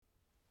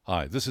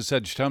Hi, this is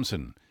Sedge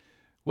Thompson.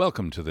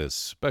 Welcome to this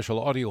special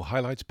audio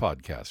highlights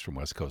podcast from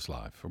West Coast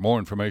Live. For more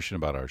information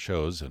about our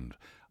shows and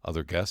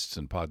other guests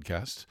and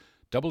podcasts,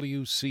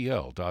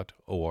 wcl.org.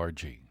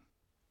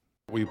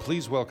 Will you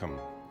please welcome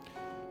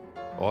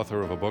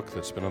author of a book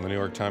that's been on the New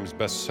York Times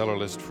bestseller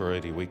list for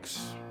 80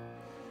 weeks.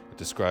 It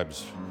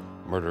describes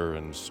murder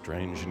and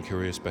strange and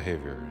curious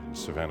behavior in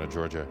Savannah,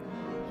 Georgia.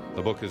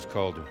 The book is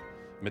called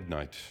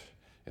Midnight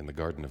in the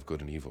Garden of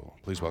Good and Evil.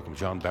 Please welcome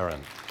John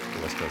Berendt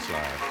to West Coast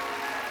Live.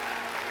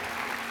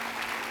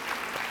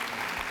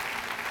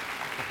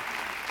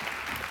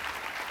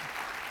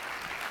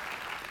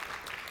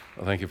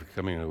 Well, thank you for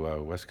coming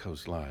to West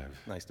Coast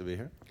Live. Nice to be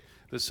here.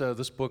 This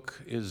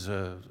book is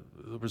the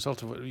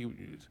result of what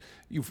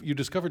you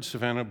discovered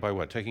Savannah by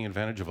what? Taking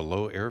advantage of a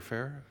low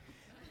airfare?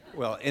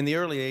 Well, in the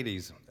early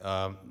 80s,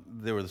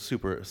 there were the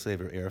super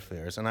saver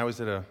airfares, and I was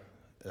at a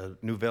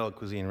Nouvelle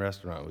Cuisine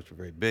restaurant, which was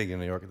very big in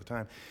New York at the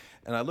time,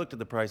 and I looked at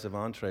the price of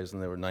entrees,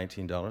 and they were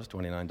 $19,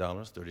 $29,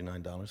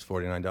 $39,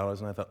 $49,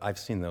 and I thought, I've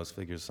seen those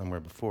figures somewhere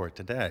before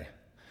today.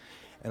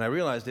 And I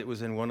realized it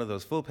was in one of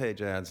those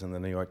full-page ads in the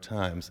New York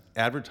Times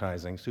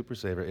advertising super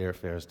saver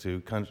airfares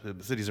to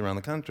cities around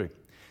the country.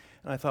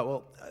 And I thought,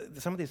 well,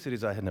 some of these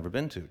cities I had never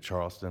been to,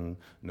 Charleston,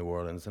 New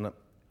Orleans, and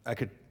I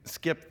could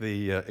skip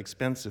the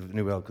expensive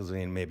Nouvelle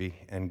Cuisine maybe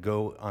and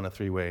go on a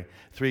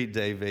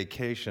three-day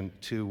vacation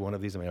to one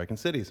of these American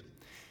cities.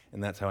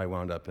 And that's how I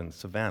wound up in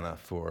Savannah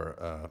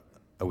for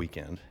a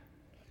weekend.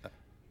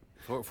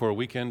 For a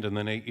weekend and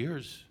then 8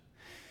 years?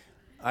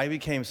 I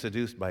became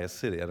seduced by a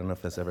city. I don't know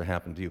if that's ever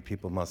happened to you.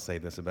 People must say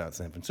this about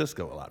San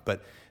Francisco a lot.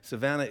 But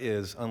Savannah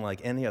is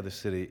unlike any other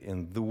city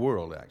in the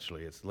world,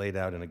 actually. It's laid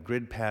out in a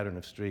grid pattern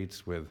of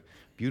streets with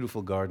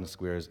beautiful garden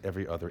squares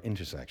every other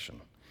intersection.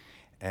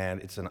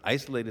 And it's an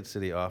isolated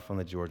city off on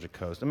the Georgia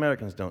coast.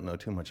 Americans don't know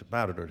too much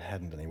about it, or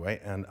hadn't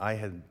anyway. And I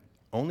had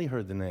only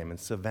heard the name, and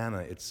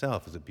Savannah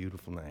itself is a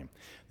beautiful name.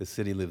 The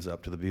city lives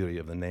up to the beauty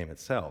of the name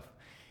itself.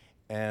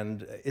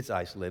 And it's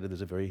isolated. There's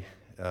a very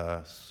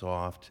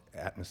soft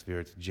atmosphere.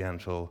 It's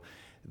gentle.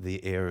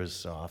 The air is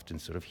soft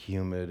and sort of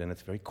humid, and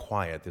it's very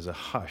quiet. There's a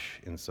hush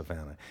in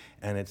Savannah.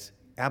 And it's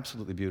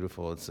absolutely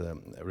beautiful. It's a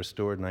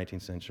restored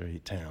 19th century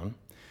town.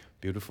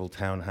 Beautiful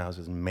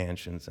townhouses,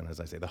 mansions, and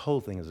as I say, the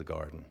whole thing is a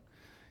garden.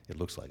 It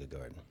looks like a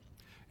garden.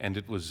 And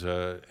it was,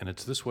 and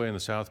it's this way in the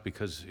South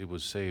because it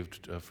was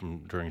saved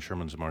from during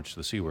Sherman's March to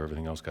the Sea, where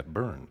everything else got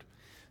burned.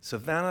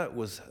 Savannah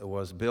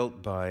was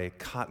built by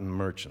cotton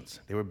merchants.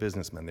 They were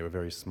businessmen. They were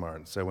very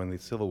smart. So when the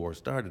Civil War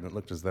started, it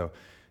looked as though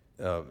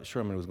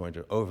Sherman was going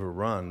to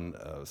overrun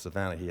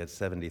Savannah. He had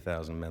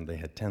 70,000 men. They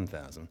had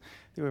 10,000.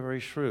 They were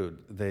very shrewd.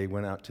 They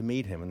went out to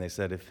meet him, and they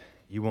said, if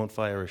you won't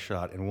fire a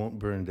shot and won't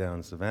burn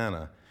down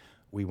Savannah,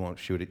 we won't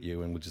shoot at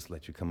you, and we'll just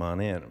let you come on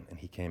in. And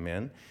he came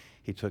in.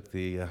 He took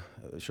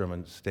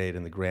Sherman stayed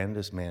in the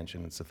grandest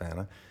mansion in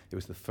Savannah. It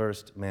was the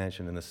first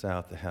mansion in the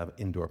South to have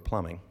indoor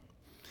plumbing.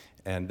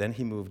 And then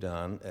he moved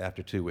on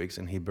after 2 weeks,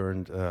 and he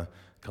burned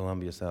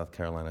Columbia, South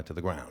Carolina to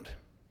the ground.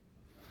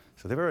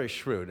 So they were very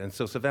shrewd. And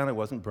so Savannah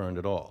wasn't burned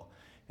at all.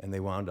 And they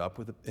wound up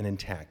with an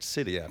intact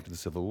city after the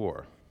Civil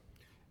War.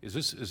 Is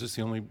this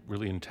the only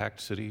really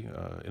intact city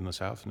in the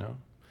South now?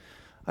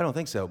 I don't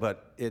think so,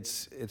 but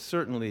it's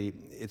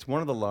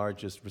one of the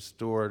largest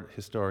restored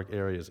historic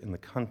areas in the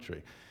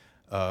country,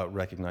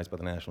 recognized by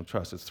the National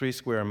Trust. It's 3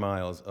 square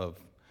miles of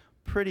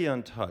pretty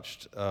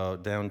untouched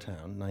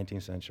downtown,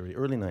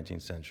 early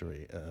 19th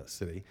century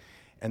city.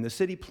 And the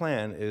city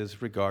plan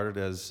is regarded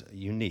as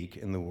unique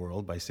in the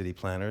world by city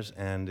planners,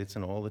 and it's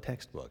in all the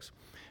textbooks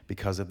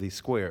because of these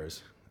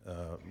squares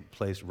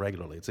placed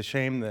regularly. It's a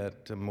shame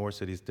that more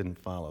cities didn't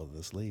follow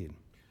this lead.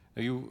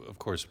 Now you, of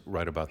course,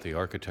 write about the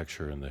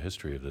architecture and the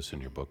history of this in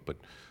your book, but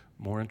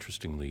more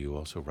interestingly, you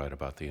also write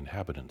about the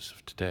inhabitants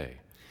of today,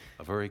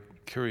 a very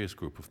curious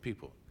group of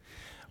people.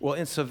 Well,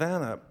 in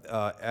Savannah,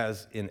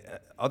 as in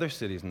other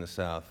cities in the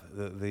South,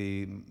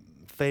 the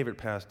favorite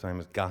pastime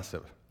is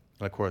gossip.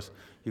 And of course,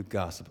 you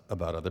gossip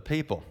about other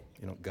people.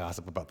 You don't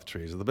gossip about the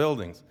trees or the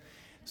buildings.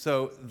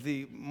 So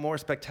the more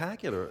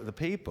spectacular the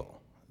people,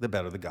 the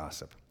better the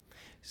gossip.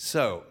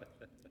 So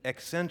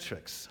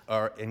eccentrics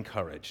are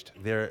encouraged.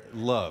 They're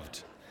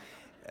loved.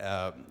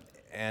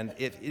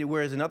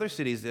 Whereas in other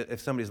cities, if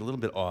somebody's a little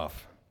bit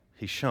off,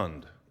 he's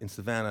shunned. In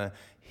Savannah,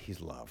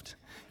 he's loved.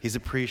 He's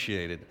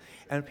appreciated.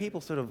 And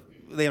people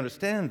they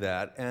understand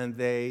that, and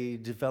they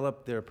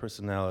develop their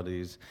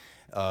personalities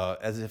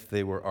as if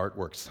they were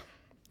artworks.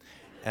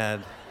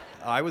 And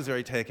I was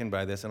very taken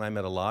by this, and I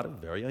met a lot of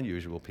very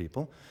unusual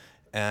people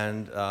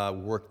and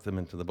worked them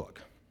into the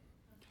book.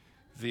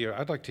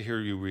 I'd like to hear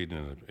you read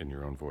in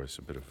your own voice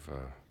a bit of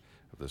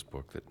this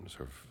book that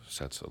sort of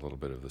sets a little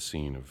bit of the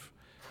scene of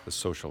the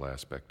social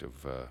aspect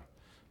of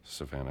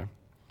Savannah.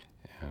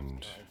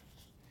 And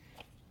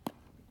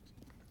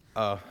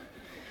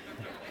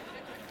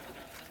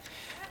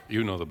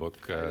you know the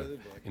book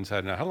inside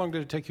and out. How long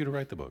did it take you to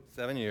write the book?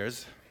 7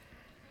 years.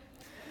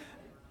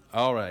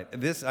 All right.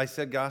 I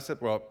said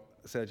gossip. Well,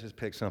 so I just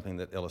picked something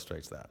that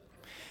illustrates that.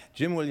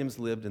 Jim Williams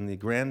lived in the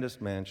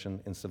grandest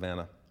mansion in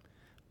Savannah,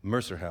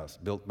 Mercer House,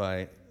 built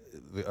by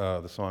the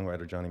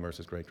songwriter Johnny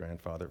Mercer's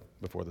great-grandfather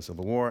before the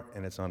Civil War,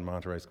 and it's on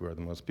Monterey Square,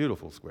 the most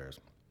beautiful squares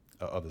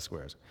of the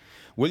squares.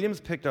 Williams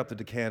picked up the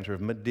decanter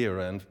of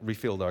Madeira and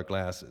refilled our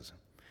glasses.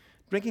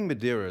 "Drinking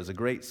Madeira is a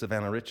great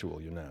Savannah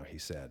ritual, you know," he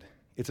said.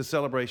 "It's a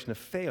celebration of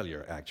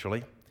failure,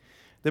 actually.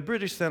 The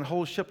British sent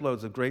whole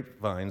shiploads of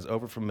grapevines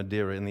over from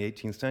Madeira in the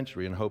 18th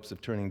century in hopes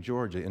of turning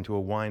Georgia into a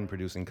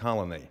wine-producing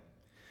colony.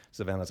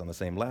 Savannah's on the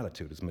same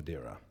latitude as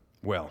Madeira.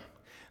 Well,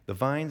 the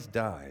vines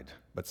died,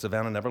 but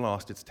Savannah never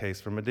lost its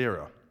taste for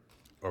Madeira,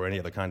 or any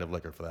other kind of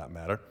liquor for that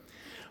matter.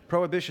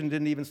 Prohibition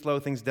didn't even slow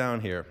things down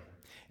here.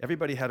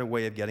 Everybody had a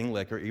way of getting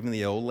liquor, even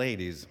the old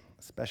ladies,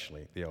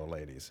 especially the old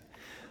ladies.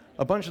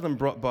 A bunch of them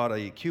bought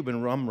a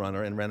Cuban rum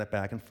runner and ran it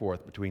back and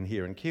forth between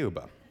here and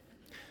Cuba."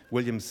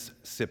 Williams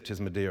sipped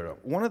his Madeira.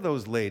 "One of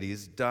those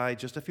ladies died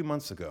just a few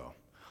months ago,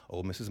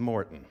 old Mrs.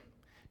 Morton.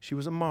 She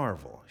was a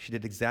marvel. She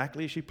did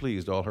exactly as she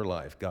pleased all her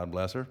life, God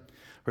bless her.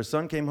 Her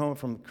son came home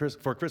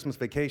for Christmas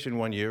vacation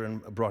one year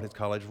and brought his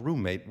college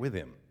roommate with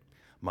him.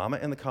 Mama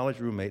and the college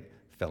roommate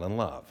fell in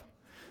love.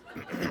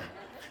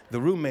 The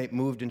roommate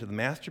moved into the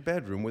master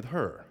bedroom with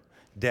her.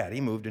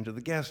 Daddy moved into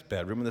the guest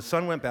bedroom, and the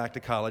son went back to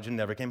college and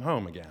never came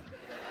home again.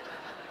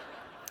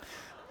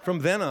 From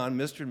then on,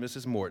 Mr. and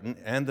Mrs. Morton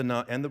and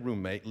the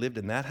roommate lived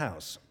in that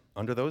house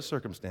under those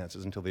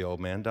circumstances until the old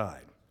man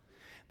died.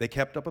 They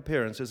kept up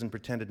appearances and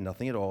pretended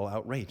nothing at all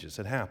outrageous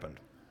had happened.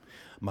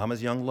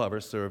 Mama's young lover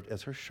served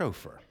as her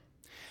chauffeur.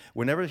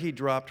 Whenever he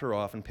dropped her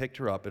off and picked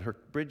her up at her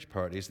bridge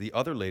parties, the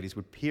other ladies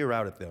would peer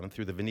out at them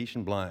through the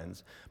Venetian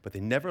blinds, but they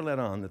never let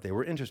on that they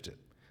were interested,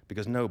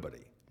 because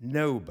nobody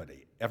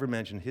ever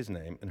mentioned his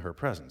name in her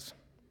presence.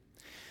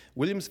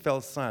 Williams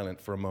fell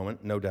silent for a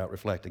moment, no doubt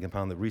reflecting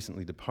upon the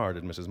recently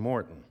departed Mrs.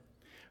 Morton.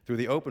 Through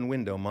the open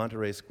window,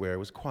 Monterey Square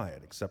was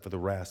quiet, except for the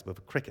rasp of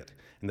a cricket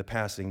and the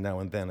passing now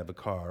and then of a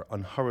car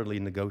unhurriedly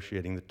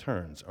negotiating the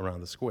turns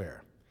around the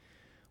square.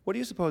 "What do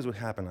you suppose would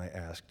happen," I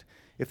asked,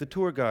 "if the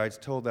tour guides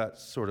told that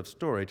sort of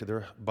story to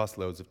their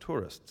busloads of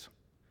tourists?"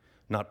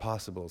 "Not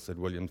possible," said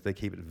Williams. "They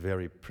keep it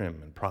very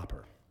prim and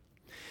proper."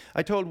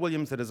 I told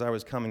Williams that as I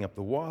was coming up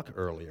the walk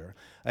earlier,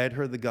 I had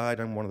heard the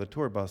guide on one of the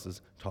tour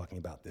buses talking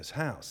about this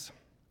house.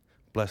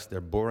 "Bless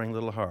their boring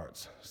little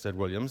hearts," said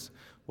Williams.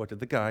 "What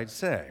did the guide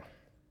say?"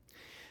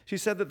 "She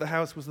said that the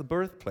house was the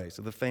birthplace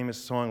of the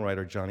famous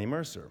songwriter Johnny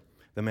Mercer,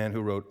 the man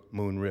who wrote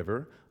Moon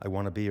River, I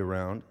Want to Be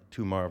Around,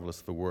 Too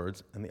Marvelous for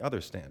Words, and the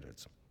other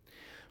standards."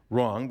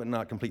 "Wrong, but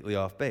not completely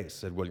off base,"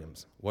 said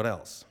Williams. "What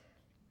else?"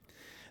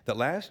 "That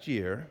last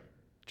year,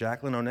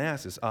 Jacqueline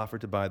Onassis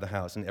offered to buy the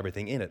house and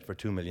everything in it for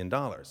 $2 million.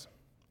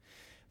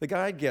 The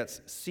guide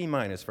gets C-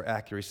 for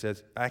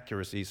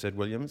accuracy, said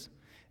Williams.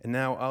 "And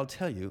now I'll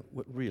tell you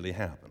what really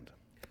happened."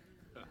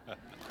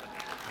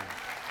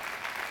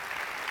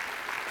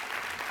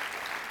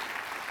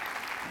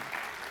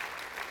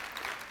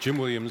 Jim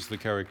Williams, the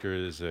character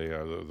is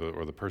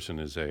the person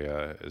is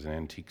an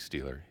antique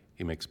stealer.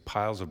 He makes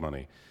piles of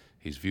money.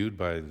 He's viewed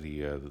by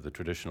the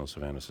traditional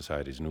Savannah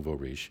society as nouveau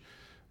riche,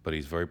 but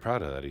he's very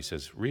proud of that. He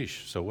says,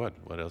 "Riche, so what?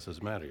 What else does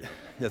it matter?"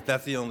 Yes,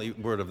 that's the only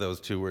word of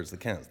those two words that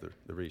counts,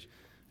 the riche.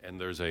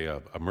 And there's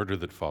a murder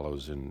that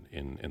follows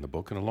in the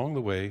book, and along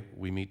the way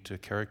we meet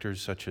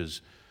characters such as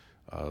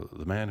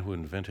the man who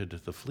invented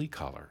the flea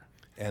collar.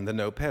 And the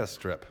no-pest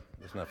strip.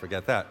 Let's not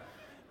forget that.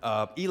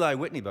 Eli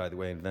Whitney, by the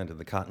way, invented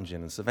the cotton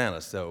gin in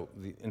Savannah, so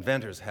the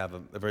inventors have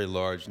a very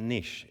large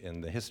niche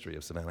in the history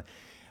of Savannah.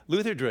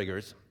 Luther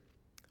Driggers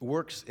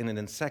works in an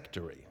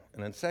insectary.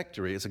 An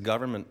insectary is a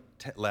government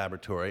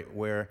laboratory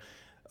where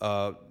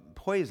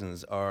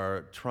poisons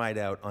are tried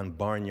out on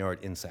barnyard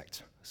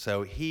insects.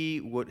 So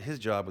his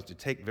job was to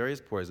take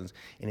various poisons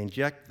and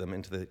inject them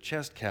into the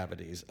chest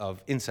cavities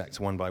of insects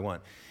one by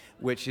one,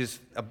 which is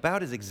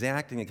about as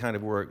exacting a kind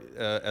of work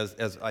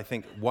as I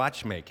think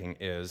watchmaking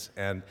is,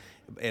 and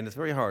it's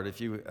very hard if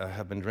you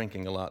have been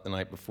drinking a lot the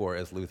night before,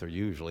 as Luther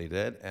usually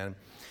did, and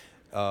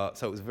so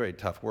it was very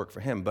tough work for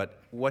him. But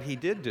what he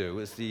did do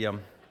is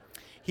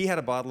he had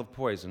a bottle of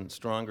poison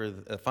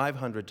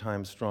 500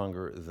 times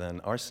stronger than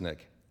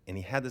arsenic, and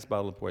he had this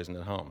bottle of poison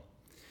at home.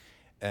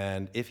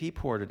 And if he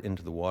poured it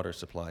into the water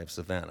supply of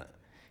Savannah,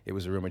 it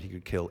was rumored he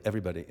could kill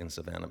everybody in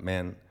Savannah,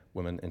 men,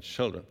 women, and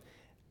children.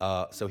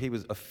 So he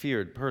was a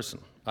feared person.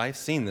 I've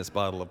seen this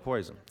bottle of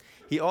poison.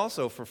 He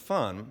also, for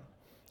fun,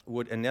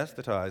 would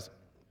anesthetize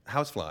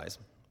houseflies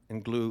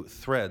and glue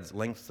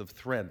lengths of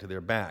thread to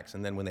their backs,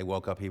 and then when they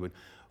woke up, he would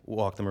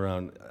walk them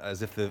around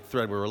as if the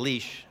thread were a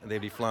leash, and they'd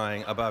be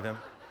flying above him.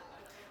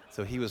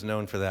 So he was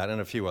known for that,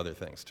 and a few other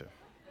things, too.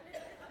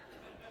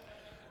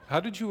 How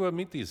did you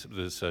meet this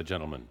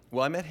gentleman?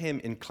 Well, I met him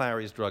in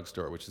Clary's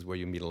drugstore, which is where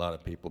you meet a lot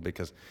of people,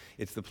 because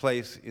it's the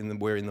place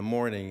where in the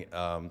morning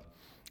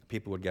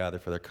people would gather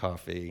for their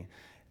coffee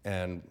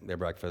and their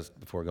breakfast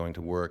before going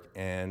to work,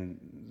 and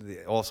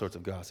all sorts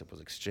of gossip was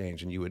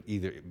exchanged, and you would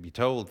either be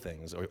told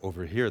things or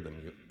overhear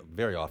them. You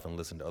very often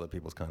listen to other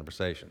people's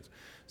conversations.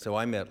 So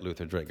I met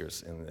Luther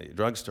Driggers in the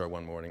drugstore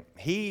one morning.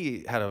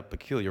 He had a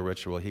peculiar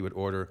ritual. He would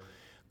order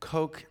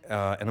Coke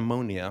and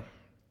ammonia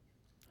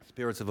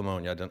Spirits of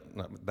ammonia.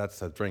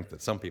 That's a drink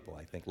that some people,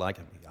 I think, like.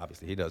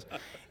 Obviously, he does.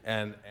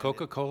 And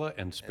Coca-Cola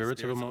and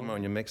spirits of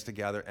ammonia? Mixed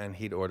together, and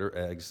he'd order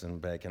eggs and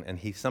bacon, and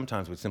he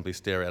sometimes would simply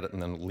stare at it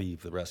and then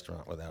leave the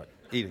restaurant without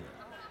eating it.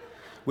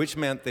 Which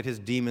meant that his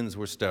demons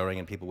were stirring,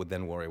 and people would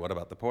then worry, what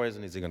about the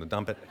poison? Is he going to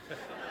dump it?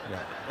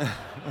 Yeah.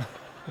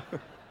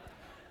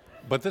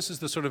 But this is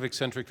the sort of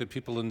eccentric that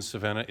people in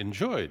Savannah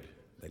enjoyed.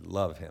 They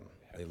love him.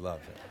 They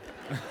love him.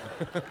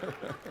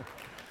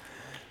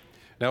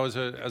 Now,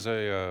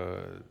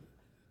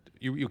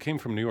 you came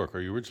from New York. Are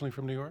you originally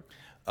from New York?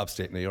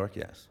 Upstate New York,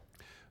 yes.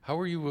 How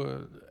were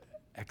you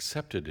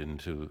accepted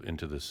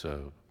into this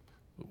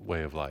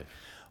way of life?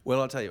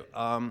 Well, I'll tell you.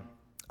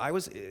 I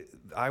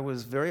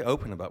was very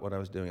open about what I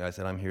was doing. I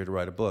said, I'm here to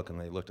write a book.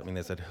 And they looked at me and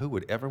they said, who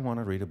would ever want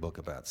to read a book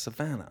about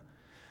Savannah?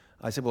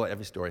 I said, well,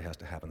 every story has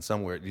to happen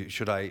somewhere. Do you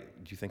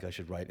think I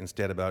should write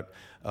instead about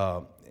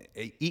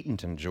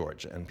Eatonton,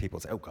 Georgia? And people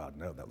say, oh, God,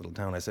 no, that little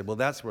town. I said, well,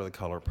 that's where The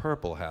Color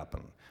Purple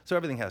happened. So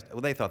everything has to,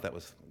 well, they thought that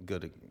was a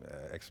good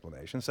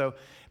explanation. So,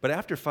 but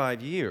after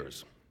 5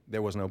 years,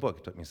 there was no book.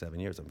 It took me 7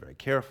 years. I'm a very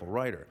careful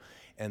writer.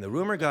 And the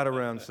rumor got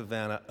around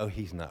Savannah, oh,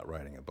 he's not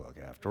writing a book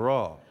after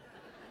all.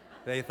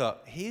 They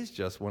thought, he's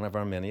just one of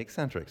our many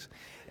eccentrics.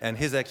 And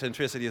his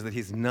eccentricity is that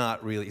he's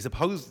not really, he's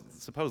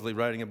supposedly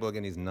writing a book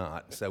and he's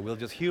not. So we'll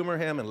just humor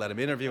him and let him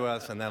interview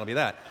us and that'll be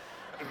that.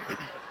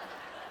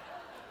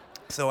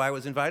 So I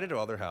was invited to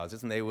all their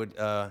houses and they would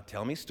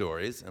tell me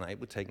stories and I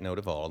would take note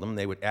of all of them.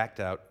 They would act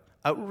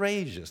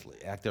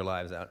outrageously, act their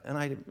lives out, and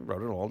I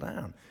wrote it all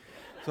down.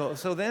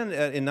 So then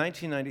in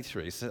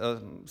 1993,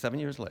 7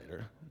 years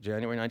later,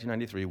 January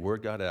 1993,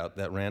 word got out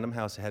that Random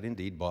House had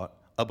indeed bought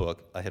a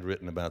book I had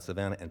written about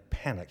Savannah, and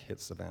panic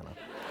hit Savannah.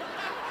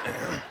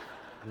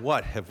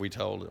 What have we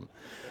told him?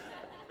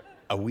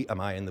 Am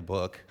I in the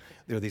book?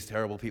 There are these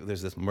terrible people.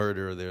 There's this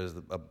murder. There's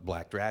a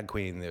black drag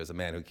queen. There's a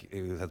man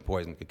who has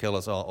poison, could kill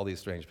us all these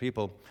strange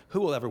people. Who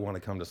will ever want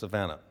to come to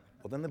Savannah?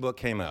 Well, then the book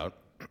came out,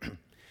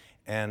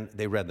 and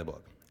they read the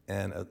book.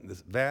 And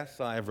this vast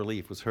sigh of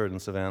relief was heard in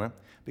Savannah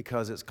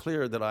because it's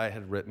clear that I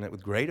had written it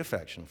with great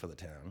affection for the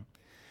town.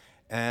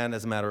 And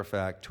as a matter of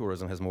fact,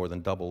 tourism has more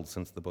than doubled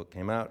since the book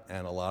came out,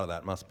 and a lot of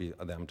that must be,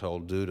 I'm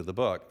told, due to the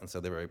book. And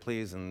so they're very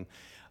pleased. And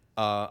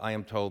I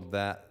am told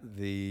that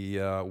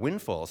the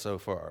windfall so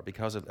far,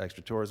 because of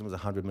extra tourism, is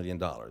 $100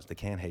 million. They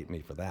can't hate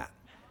me for that.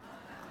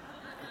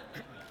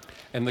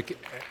 And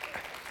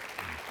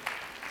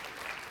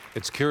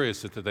it's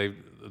curious that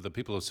the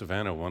people of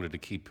Savannah wanted to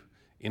keep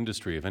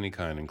industry of any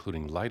kind,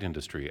 including light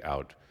industry,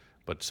 out,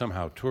 but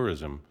somehow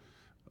tourism,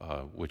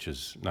 which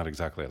is not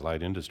exactly a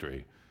light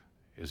industry,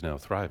 is now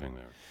thriving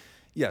there.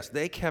 Yes,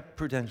 they kept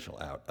Prudential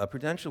out.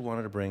 Prudential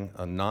wanted to bring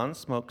a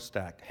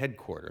non-smokestack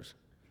headquarters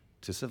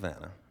to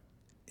Savannah.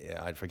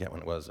 Yeah, I forget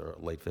when it was, or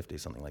late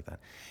 50s, something like that.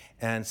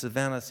 And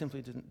Savannah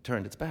simply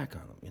turned its back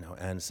on them, you know.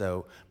 And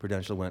so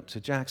Prudential went to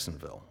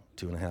Jacksonville,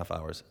 2.5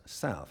 hours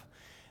south.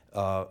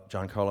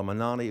 Giancarlo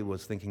Manani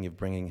was thinking of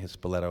bringing his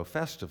Spoleto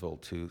Festival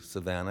to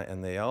Savannah,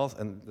 and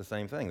and the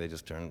same thing. They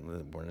just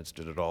weren't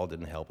interested at all,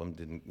 didn't help him,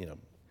 didn't,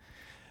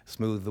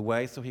 smooth the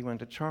way, so he went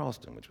to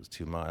Charleston, which was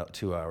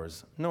 2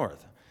 hours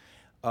north.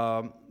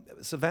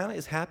 Savannah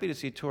is happy to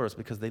see tourists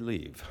because they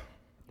leave.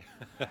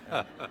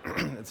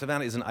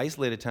 Savannah is an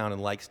isolated town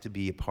and likes to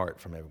be apart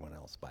from everyone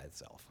else by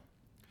itself.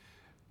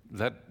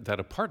 That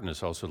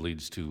apartness also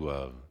leads to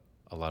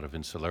a lot of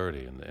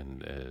insularity.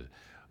 And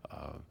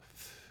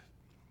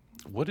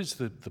what is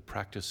the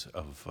practice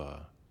of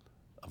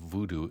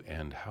voodoo,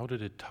 and how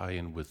did it tie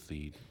in with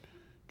the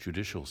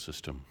judicial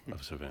system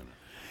of Savannah?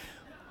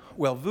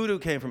 Well, voodoo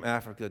came from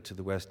Africa to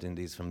the West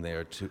Indies. From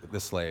there, the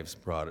slaves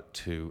brought it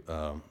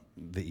to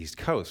the East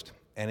Coast.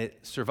 And it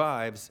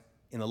survives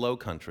in the Low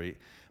Country,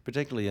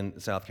 particularly in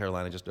South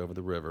Carolina, just over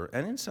the river,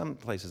 and in some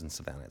places in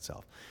Savannah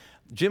itself.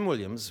 Jim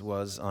Williams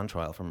was on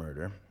trial for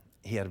murder.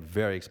 He had a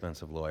very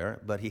expensive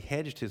lawyer, but he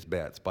hedged his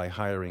bets by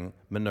hiring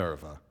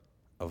Minerva,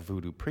 a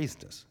voodoo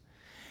priestess,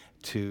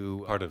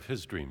 to... Part of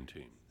his dream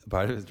team.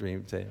 Part of his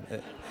dream team.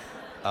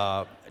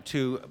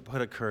 To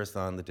put a curse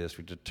on the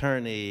district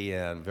attorney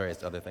and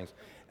various other things.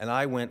 And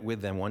I went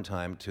with them one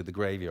time to the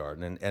graveyard,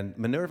 and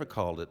Minerva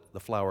called it the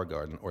Flower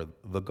Garden, or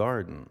the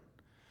Garden.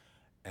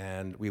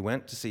 And we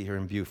went to see her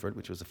in Beaufort,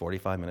 which was a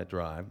 45-minute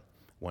drive,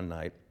 one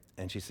night,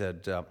 and she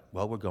said,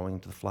 well, we're going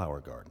to the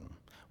Flower Garden.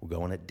 We're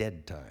going at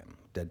dead time.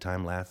 Dead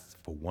time lasts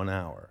for 1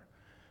 hour.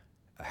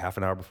 A half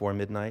an hour before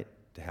midnight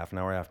to half an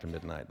hour after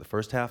midnight. The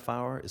first half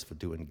hour is for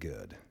doing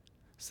good.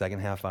 Second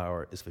half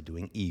hour is for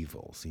doing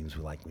evil. Seems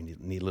like we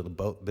need a little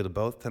bit of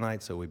both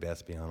tonight, so we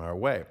best be on our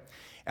way.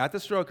 At the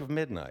stroke of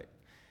midnight,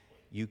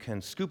 you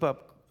can scoop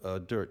up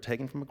dirt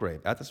taken from a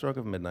grave at the stroke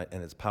of midnight,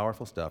 and it's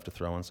powerful stuff to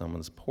throw on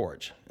someone's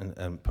porch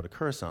and put a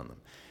curse on them.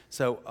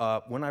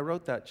 So when I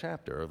wrote that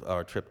chapter of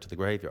our trip to the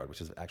graveyard,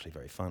 which is actually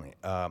very funny,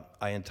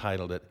 I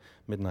entitled it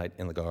Midnight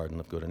in the Garden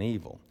of Good and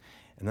Evil.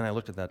 And then I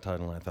looked at that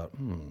title and I thought,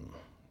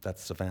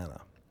 that's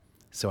Savannah.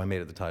 So I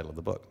made it the title of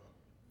the book.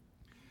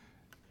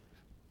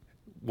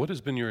 What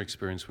has been your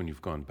experience when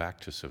you've gone back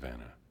to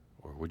Savannah?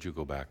 Or would you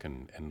go back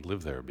and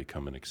live there,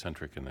 become an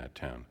eccentric in that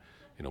town?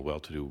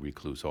 well-to-do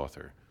recluse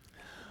author.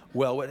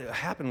 Well, what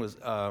happened was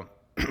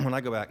when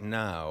I go back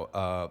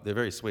now, they're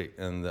very sweet,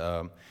 and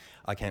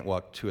I can't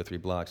walk 2 or 3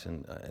 blocks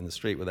in the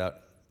street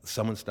without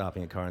someone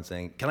stopping a car and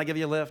saying, "Can I give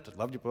you a lift?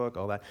 Loved your book,"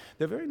 all that.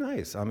 They're very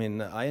nice. I mean,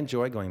 I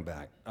enjoy going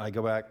back. I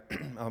go back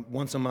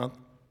once a month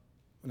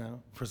now,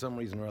 for some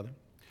reason or other.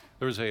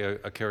 There was a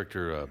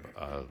character,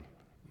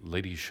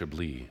 Lady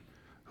Chablis,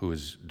 who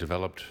has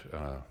developed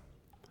a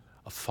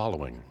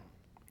following.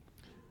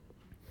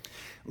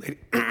 Lady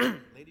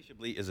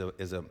Chablis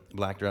is a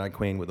black drag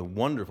queen with a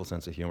wonderful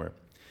sense of humor.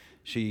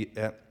 She's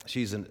a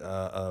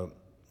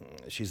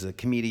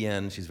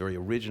comedian. She's very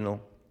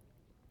original.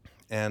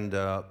 And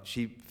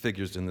she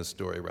figures in this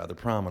story rather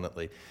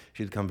prominently.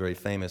 She's become very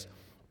famous.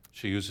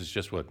 She uses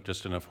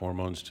just enough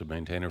hormones to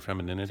maintain her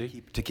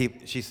femininity?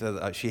 She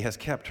says she has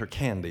kept her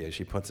candy, as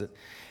she puts it.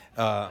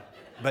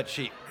 But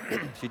she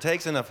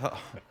takes enough...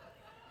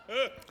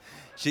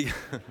 She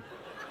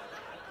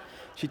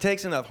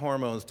takes enough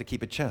hormones to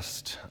keep a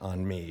chest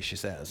on me, she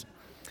says.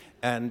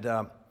 And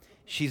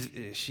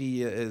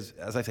she is,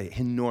 as I say,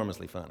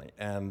 enormously funny.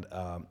 And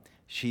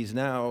she's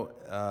now...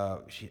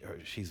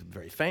 she's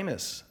very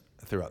famous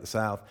throughout the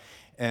South,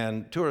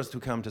 and tourists who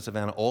come to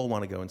Savannah all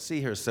want to go and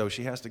see her, so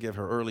she has to give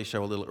her early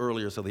show a little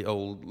earlier so the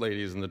old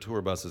ladies in the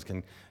tour buses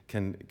can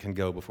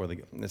go before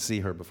they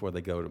see her before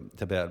they go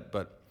to bed.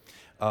 But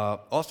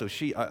also,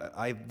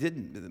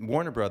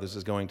 Warner Brothers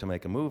is going to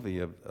make a movie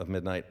of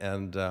Midnight,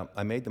 and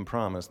I made them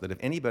promise that if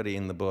anybody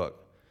in the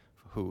book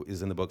who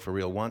is in the book for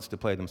real wants to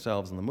play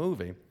themselves in the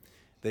movie,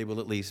 they will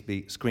at least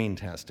be screen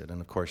tested. And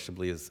of course,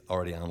 Chablis is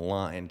already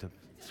online to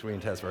screen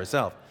test for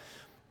herself.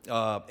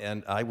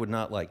 And I would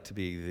not like to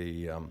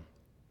be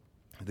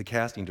the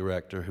casting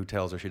director who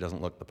tells her she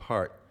doesn't look the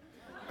part.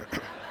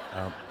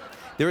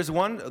 There's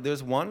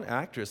one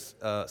actress,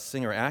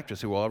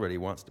 singer-actress, who already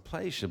wants to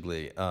play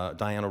Chablis.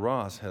 Diana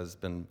Ross has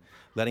been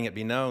letting it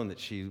be known that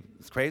she's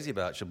crazy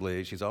about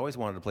Chablis. She's always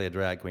wanted to play a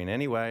drag queen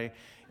anyway,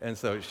 and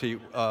so she.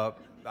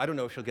 I don't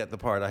know if she'll get the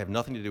part. I have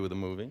nothing to do with the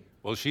movie.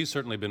 Well, she's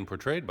certainly been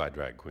portrayed by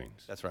drag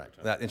queens. That's right.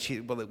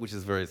 Which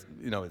is very,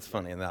 it's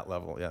funny on that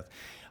level. Yes,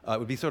 it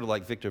would be sort of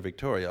like Victor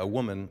Victoria, a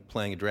woman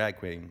playing a drag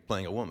queen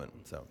playing a woman.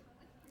 So,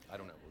 I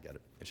don't know. We'll get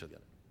it. She'll get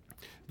it.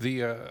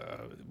 The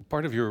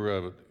part of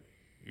your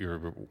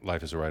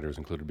life as a writer has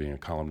included being a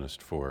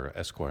columnist for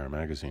Esquire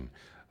magazine.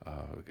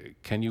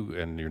 Can you,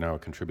 and you're now a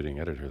contributing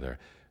editor there,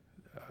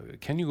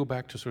 can you go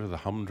back to sort of the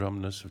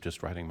humdrumness of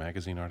just writing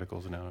magazine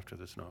articles now after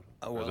this novel?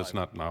 Well, it's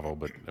not novel,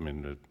 but I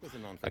mean,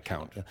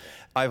 account. Yeah.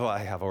 I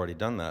have already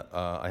done that.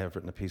 I have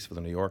written a piece for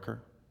The New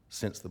Yorker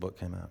since the book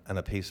came out, and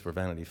a piece for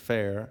Vanity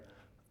Fair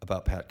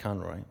about Pat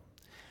Conroy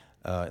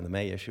in the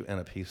May issue, and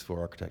a piece for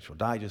Architectural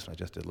Digest. I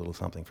just did a little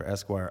something for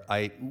Esquire.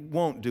 I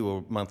won't do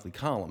a monthly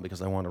column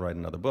because I want to write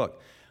another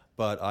book,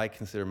 but I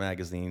consider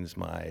magazines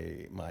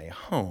my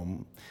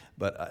home,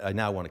 but I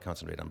now want to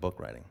concentrate on book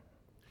writing.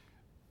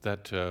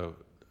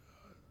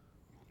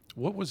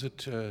 What was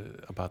it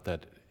about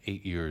that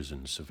 8 years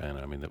in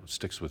Savannah, I mean, that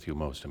sticks with you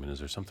most? I mean, is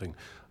there something,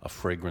 a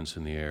fragrance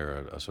in the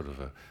air, a sort of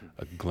a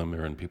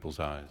glimmer in people's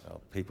eyes?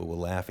 Well, people will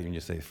laugh when you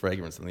say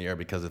fragrance in the air,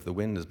 because if the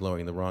wind is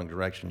blowing in the wrong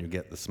direction, you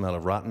get the smell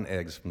of rotten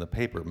eggs from the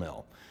paper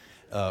mill,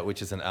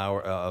 which is a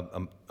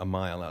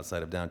mile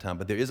outside of downtown.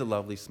 But there is a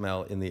lovely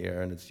smell in the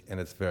air, and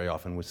it's very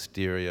often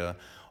wisteria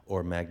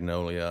or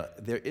magnolia.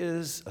 There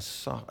is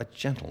a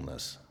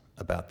gentleness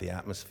about the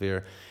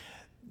atmosphere.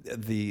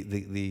 The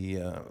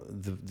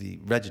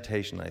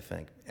vegetation, I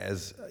think,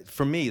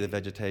 for me, the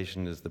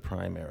vegetation is the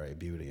primary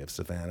beauty of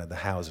Savannah. The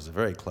houses are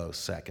very close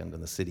second,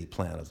 and the city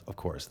plan, of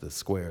course, the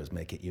squares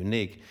make it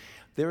unique.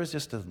 There is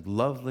just a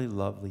lovely,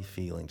 lovely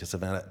feeling to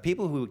Savannah.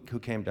 People who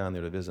came down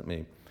there to visit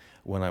me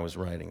when I was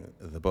writing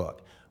the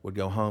book would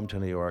go home to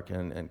New York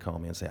and call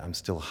me and say, "I'm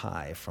still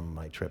high from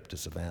my trip to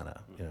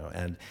Savannah,"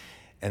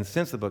 And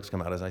since the book's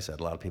come out, as I said,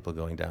 a lot of people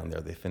going down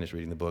there, they finish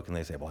reading the book and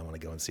they say, "Well, I want to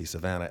go and see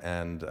Savannah,"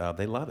 and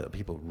they love it.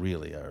 People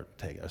really are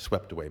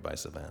swept away by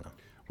Savannah.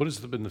 What has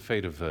been the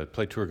fate of,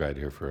 play tour guide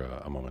here for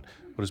a moment,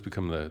 what has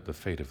become the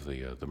fate of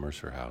the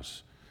Mercer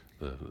House,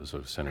 the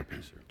sort of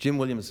centerpiece? Jim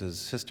Williams'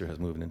 sister has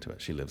moved into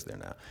it. She lives there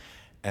now.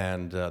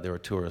 And there are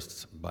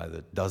tourists by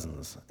the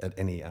dozens at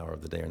any hour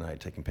of the day or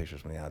night taking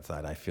pictures from the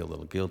outside. I feel a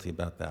little guilty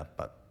about that,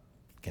 but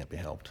can't be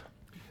helped.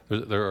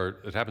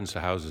 It happens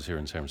to houses here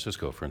in San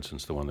Francisco, for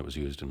instance, the one that was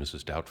used in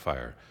Mrs.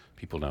 Doubtfire.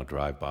 People now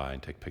drive by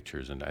and take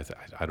pictures, and I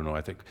don't know,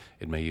 I think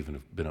it may even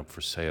have been up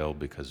for sale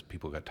because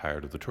people got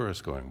tired of the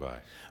tourists going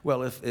by.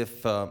 Well, if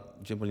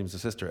Jim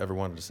Williams' sister ever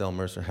wanted to sell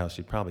Mercer House,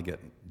 she'd probably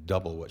get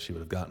double what she would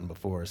have gotten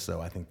before,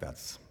 so I think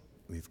that's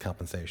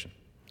compensation.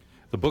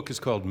 The book is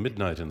called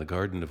Midnight in the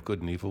Garden of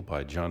Good and Evil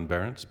by John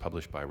Berendt,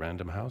 published by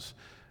Random House.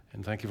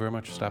 And thank you very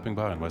much for stopping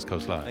by on West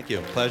Coast Live. Thank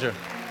you. Pleasure.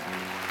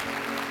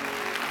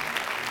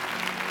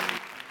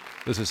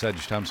 This is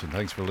Edge Thompson.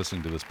 Thanks for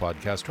listening to this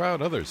podcast. Try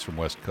out others from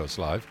West Coast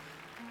Live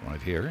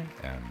right here,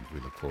 and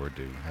we look forward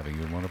to having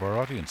you in one of our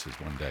audiences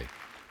one day.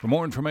 For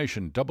more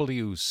information,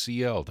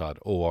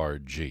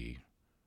 WCL.org.